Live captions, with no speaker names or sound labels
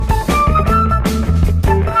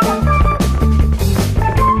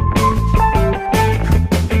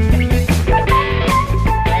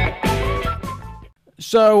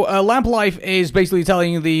So, Lamp Life is basically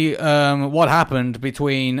telling the what happened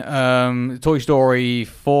between Toy Story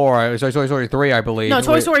 4, sorry, Toy Story 3, I believe. No,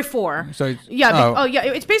 Toy Story 4. So, yeah,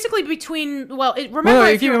 it's basically between. Well, remember.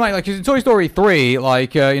 Well, keep in mind, like in Toy Story 3,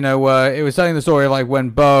 like it was telling the story of like when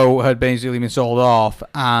Bo had basically been sold off,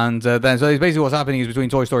 and then so basically what's happening is between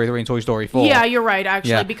Toy Story 3 and Toy Story 4. Yeah, you're right,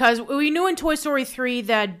 actually, because we knew in Toy Story 3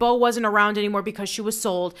 that Bo wasn't around anymore because she was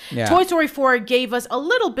sold. Yeah. Toy Story 4 gave us a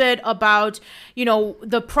little bit about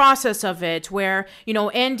the process of it, where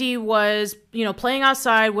Andy was playing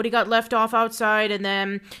outside. Woody got left off outside, and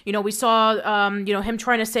then we saw him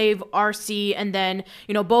trying to save RC, and then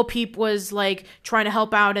Bo Peep was like trying to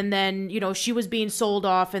help out, and then she was being sold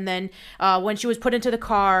off, and then when she was put into the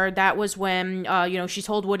car, that was when she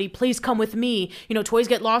told Woody, please come with me. Toys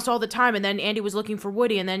get lost all the time, and then Andy was looking for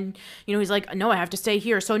Woody, and then he's like, no, I have to stay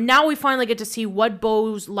here. So now we finally get to see what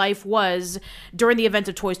Bo's life was during the events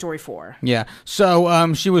of Toy Story 4. Yeah. So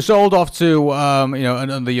she was sold off to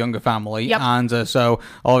another younger family. Yep. And so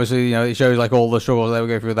obviously it shows like all the struggles they would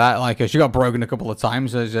go through that. Like she got broken a couple of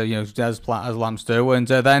times as lamps do, and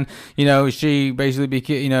then she basically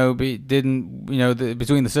didn't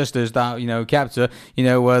between the sisters that kept her.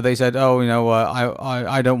 They said,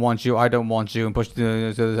 I don't want you, and pushed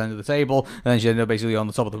her to the end of the table, and then she ended up basically on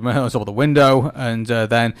the top of the window, and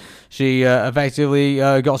then she effectively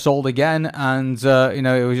got sold again, and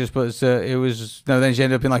it was just then she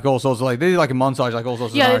ended up in like all sorts of like they did like a montage, like all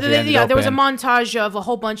sorts of there was a montage of a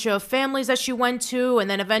whole bunch of families that she went to, and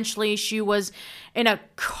then eventually she was in a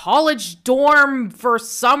college dorm for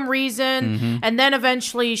some reason, and then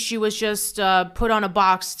eventually she was just put on a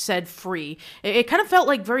box that said free. It kind of felt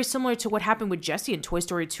like very similar to what happened with Jessie in Toy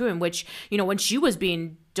Story 2, in which when she was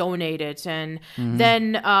being donated, and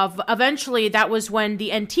then eventually that was when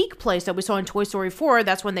the antique place that we saw in Toy Story 4,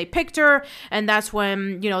 that's when they picked her, and that's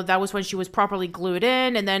when that was when she was properly glued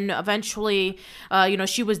in, and then eventually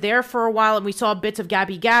she was there for a while, and we saw bits of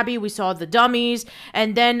Gabby, we saw the dummies,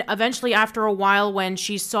 and then eventually after a while when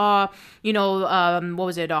she saw what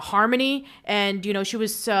was it, Harmony, and she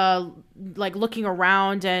was like looking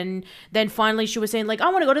around, and then finally she was saying like, I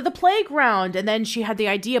want to go to the playground, and then she had the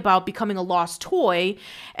idea about becoming a lost toy,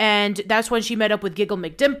 and that's when she met up with Giggle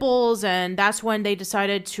McDimples, and that's when they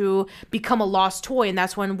decided to become a lost toy, and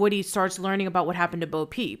that's when Woody starts learning about what happened to Bo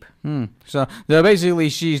Peep. So basically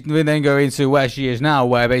she's then go into where she is now,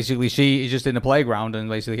 where basically she is just in the playground and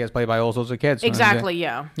basically gets played by all sorts of kids. Exactly,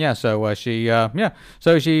 yeah. So she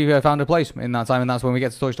found a place in that time, and that's when we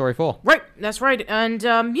get to Toy Story 4. Right, that's right. And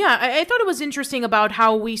I thought it was interesting about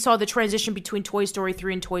how we saw the transition between Toy Story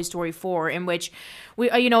 3 and Toy Story 4, in which we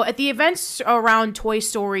at the events around Toy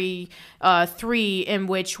Story 3, in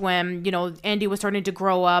which when Andy was starting to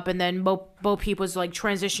grow up, and then Bo Peep was like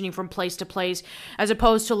transitioning from place to place, as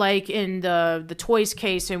opposed to like in the Toys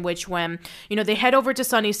case, in which when they head over to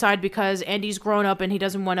Sunnyside because Andy's grown up and he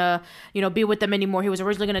doesn't want to be with them anymore. He was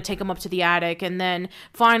originally going to take them up to the attic, and then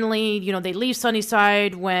finally they leave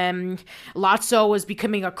Sunnyside when Lotso was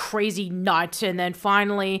becoming a crazy nut, and then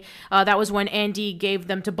finally that was when Andy gave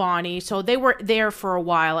them to Bonnie. So they were there for a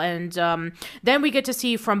while, and then we get to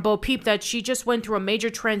see from Bo Peep that she just went through a major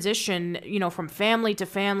transition, from family to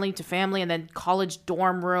family to family, and then college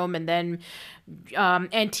dorm room, and then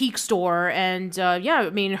antique store, and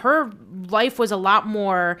her life was a lot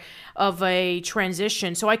more of a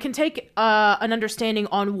transition. So I can take an understanding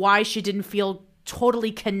on why she didn't feel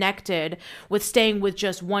totally connected with staying with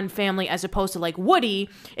just one family, as opposed to like Woody,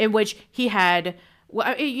 in which he had.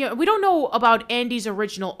 We don't know about Andy's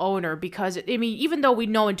original owner, because even though we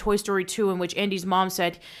know in Toy Story 2, in which Andy's mom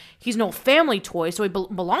said he's no family toy, so he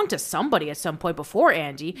belonged to somebody at some point before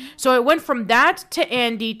Andy. So it went from that to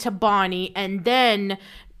Andy to Bonnie, and then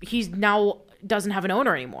he's now doesn't have an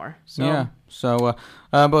owner anymore. So. Yeah. So,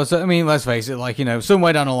 let's face it, like,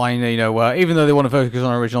 somewhere down the line, even though they want to focus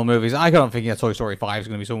on original movies, I don't think Toy Story 5 is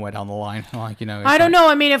going to be somewhere down the line. Like, I don't know.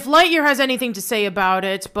 I mean, if Lightyear has anything to say about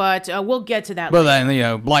it, but we'll get to that later. Then,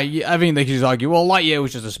 Lightyear, I think they could just argue, well, Lightyear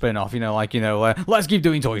was just a spin-off, let's keep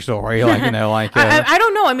doing Toy Story, like, I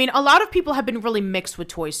don't know. I mean, a lot of people have been really mixed with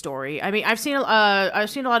Toy Story. I mean, I've seen a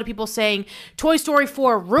lot of people saying Toy Story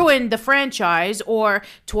 4 ruined the franchise, or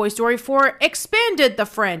Toy Story 4 expanded the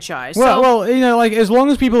franchise. Well, well, like as long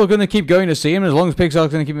as people are going to keep going to see them, as long as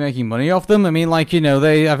Pixar's going to keep making money off them, I mean, like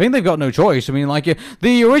I think they've got no choice. I mean, like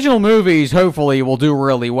the original movies hopefully will do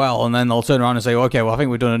really well, and then they'll turn around and say, okay, well, I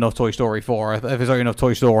think we've done enough Toy Story 4. If there's enough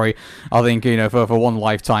Toy Story, I think for one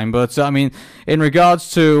lifetime. But I mean, in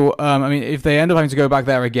regards to, if they end up having to go back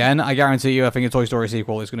there again, I guarantee you, I think a Toy Story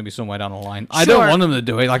sequel is going to be somewhere down the line. Sure. I don't want them to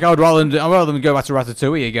do it. Like I'd rather them go back to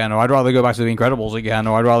Ratatouille again, or I'd rather go back to The Incredibles again,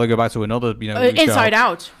 or I'd rather go back to another, Inside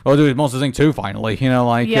Out, or do Monsters Inc. 2 finally.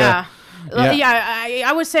 Yeah.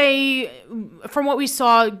 I would say from what we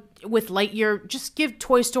saw with Lightyear, just give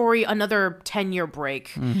Toy Story another 10-year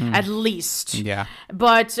break at least. Yeah.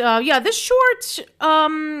 But this short,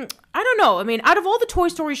 I don't know. I mean, out of all the Toy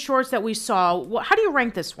Story shorts that we saw, how do you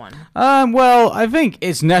rank this one? Well, I think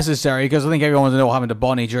it's necessary because I think everyone wants to know what happened to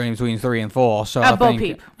Bonnie during between 3 and 4. So Bo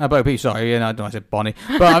Peep. Bo Peep. Sorry, I don't want to say Bonnie,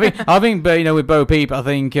 but I think, with Bo Peep, I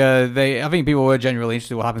think people were genuinely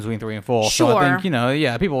interested in what happens between 3 and 4. Sure. So I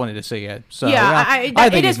think people wanted to see it. So I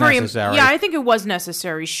think it is very necessary. Yeah, I think it was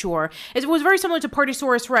necessary. Sure, it was very similar to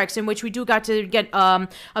Partysaurus Rex, in which we got to get a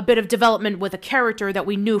bit of development with a character that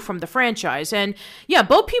we knew from the franchise, and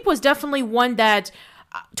Bo Peep was definitely one that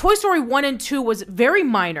Toy Story 1 and 2 was very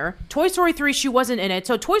minor. Toy Story 3, she wasn't in it.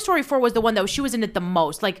 So Toy Story 4 was the one that she was in it the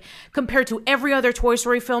most, like compared to every other Toy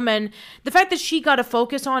Story film. And the fact that she got a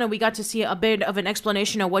focus on and we got to see a bit of an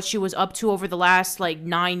explanation of what she was up to over the last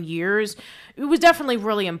 9 years, it was definitely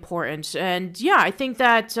really important. And I think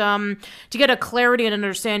that to get a clarity and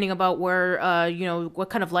understanding about where, what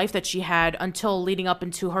kind of life that she had until leading up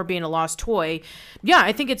into her being a lost toy,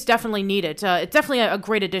 I think it's definitely needed. It's definitely a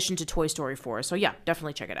great addition to Toy Story 4. So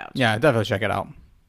definitely check it out. Yeah, definitely check it out.